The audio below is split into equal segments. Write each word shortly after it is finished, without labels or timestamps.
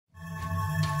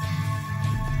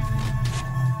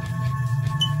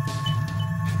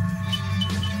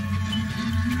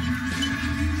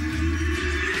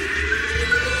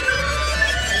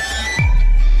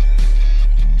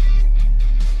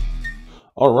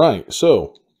All right,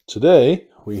 so today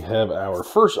we have our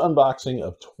first unboxing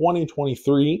of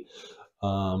 2023.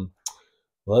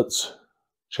 Let's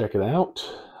check it out.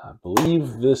 I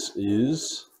believe this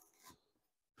is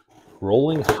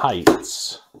Rolling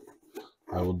Heights.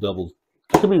 I will double.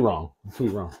 I could be wrong. I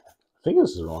think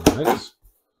this is Rolling Heights.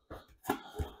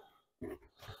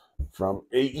 From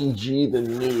AEG, the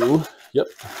new. Yep.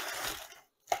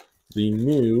 The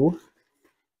new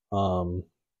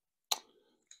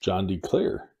John D.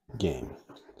 Clare game.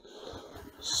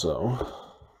 So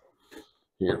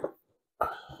here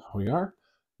we are.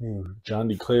 John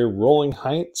D. Clare Rolling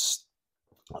Heights.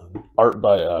 Art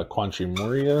by Quanchi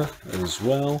Moria as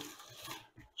well.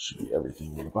 Should be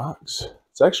everything in the box.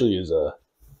 It actually is a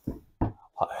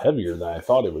lot heavier than I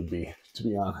thought it would be, to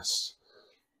be honest.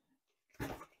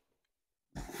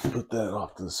 Put that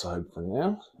off to the side for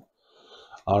now.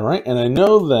 All right, and I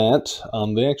know that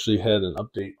they actually had an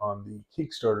update on the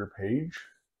Kickstarter page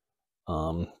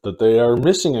that they are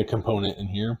missing a component in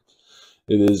here.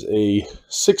 It is a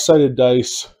 6-sided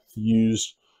dice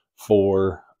used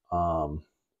for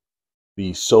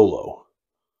the solo.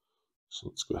 So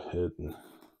let's go ahead and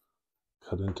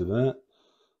cut into that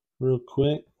real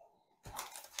quick.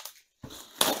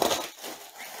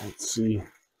 Let's see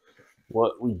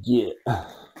what we get.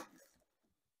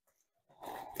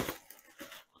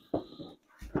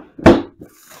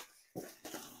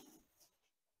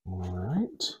 All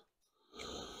right.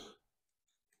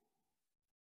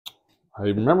 I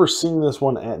remember seeing this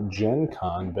one at Gen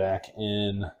Con back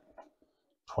in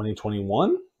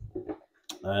 2021.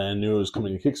 I knew it was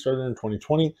coming to Kickstarter in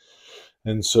 2020.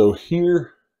 And so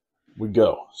here we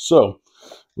go. So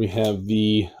we have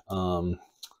the, I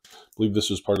believe this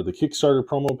was part of the Kickstarter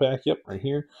promo pack. Yep, right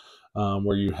here,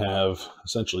 where you have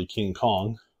essentially King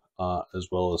Kong, as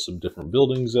well as some different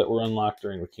buildings that were unlocked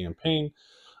during the campaign.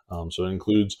 So it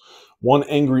includes one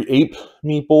Angry Ape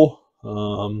meeple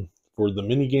for the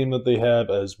mini game that they have,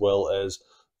 as well as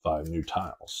 5 new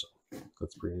tiles. So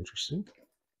that's pretty interesting.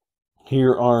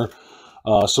 Here are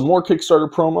some more Kickstarter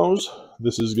promos.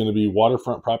 This is going to be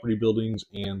waterfront property buildings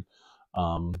and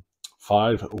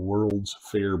 5 World's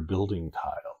Fair building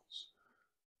tiles.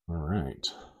 All right.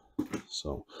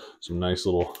 So some nice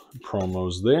little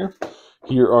promos there.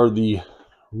 Here are the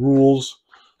rules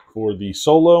for the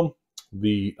solo.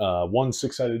 The one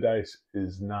 6-sided dice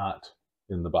is not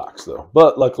in the box though,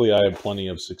 but luckily I have plenty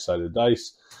of 6-sided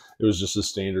dice. It was just a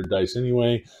standard dice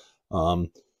anyway, so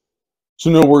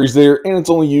no worries there, and it's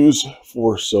only used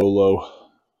for solo.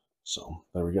 So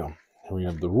there we go. Here we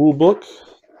have the rule book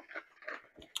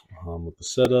with the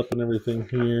setup and everything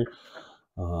here.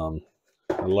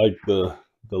 I like the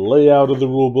layout of the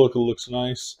rule book. It looks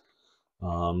nice.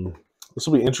 This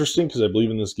will be interesting because I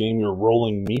believe in this game you're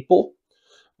rolling meeple.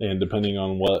 And depending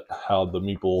on how the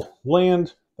meeple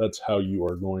land, that's how you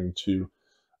are going to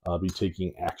be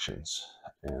taking actions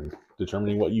and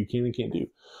determining what you can and can't do.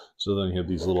 So then you have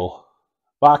these little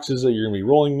boxes that you're going to be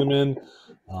rolling them in,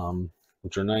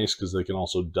 which are nice because they can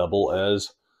also double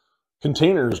as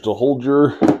containers to hold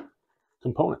your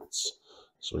components.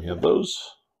 So we have those.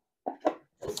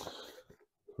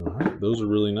 All right, those are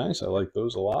really nice. I like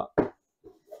those a lot.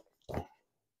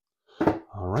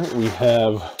 All right, we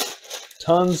have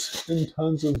tons and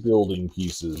tons of building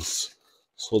pieces.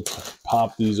 So let's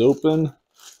pop these open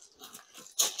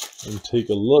and take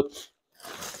a look.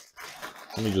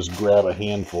 Let me just grab a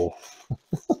handful.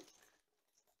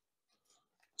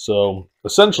 So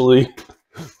essentially,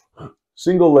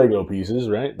 single Lego pieces,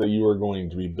 right, that you are going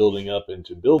to be building up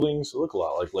into buildings. They look a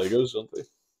lot like Legos, don't they?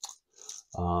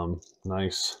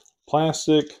 Nice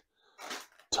plastic.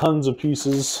 Tons of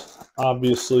pieces,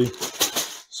 obviously.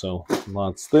 So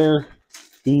lots there.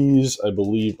 These, I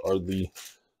believe, are the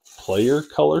player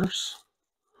colors.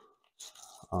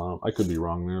 I could be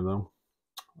wrong there, though.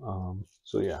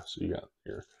 So yeah, so you got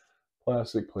your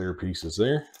plastic player pieces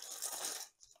there.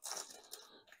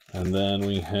 And then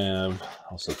we have,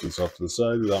 I'll set these off to the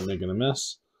side without making a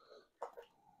mess,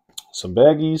 some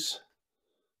baggies,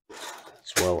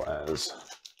 as well as,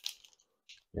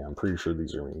 yeah, I'm pretty sure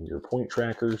these are your point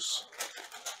trackers.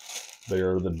 They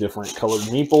are the different colored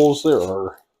meeples. There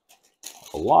are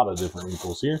a lot of different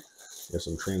meeples here. There's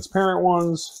some transparent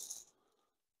ones,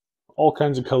 all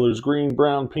kinds of colors: green,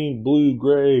 brown, pink, blue,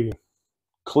 gray,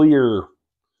 clear,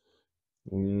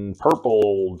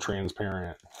 purple,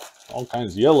 transparent, all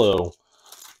kinds of yellow,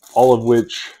 all of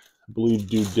which I believe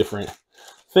do different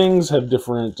things, have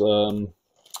different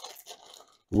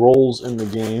roles in the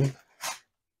game.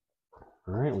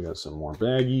 All right, we got some more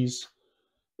baggies.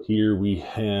 Here we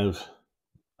have,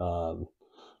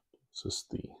 is this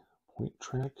the point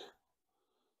track?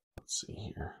 Let's see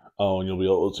here. Oh, and you'll be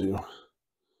able to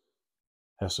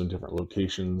have some different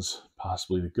locations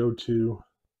possibly to go to.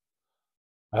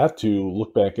 I have to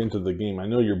look back into the game. I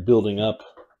know you're building up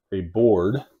a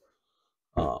board.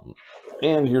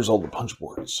 And here's all the punch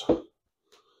boards.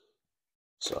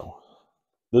 So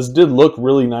this did look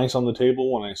really nice on the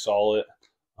table when I saw it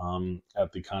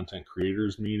at the content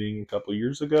creators meeting a couple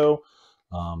years ago.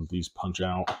 These punch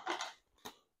out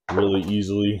really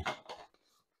easily.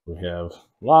 We have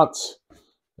lots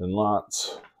and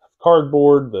lots of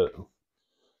cardboard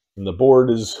and the board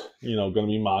is, you know, going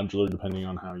to be modular depending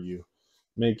on how you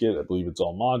make it. I believe it's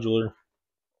all modular.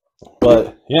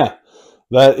 But yeah,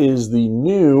 that is the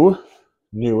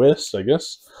newest, I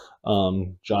guess,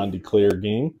 John DeClaire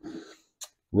game,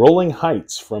 Rolling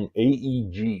Heights from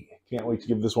AEG. Can't wait to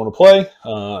give this one a play.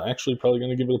 Actually, probably going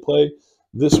to give it a play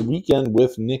this weekend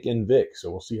with Nick and Vic.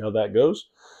 So we'll see how that goes.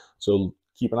 So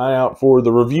keep an eye out for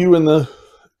the review in the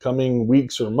coming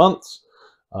weeks or months.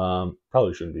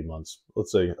 Probably shouldn't be months.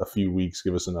 Let's say a few weeks.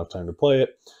 Give us enough time to play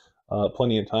it.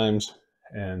 Plenty of times.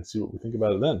 And see what we think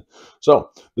about it then. So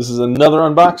this is another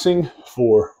unboxing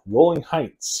for Rolling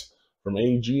Heights from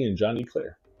AEG and John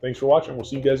DeClaire. Thanks for watching. We'll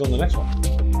see you guys on the next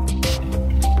one.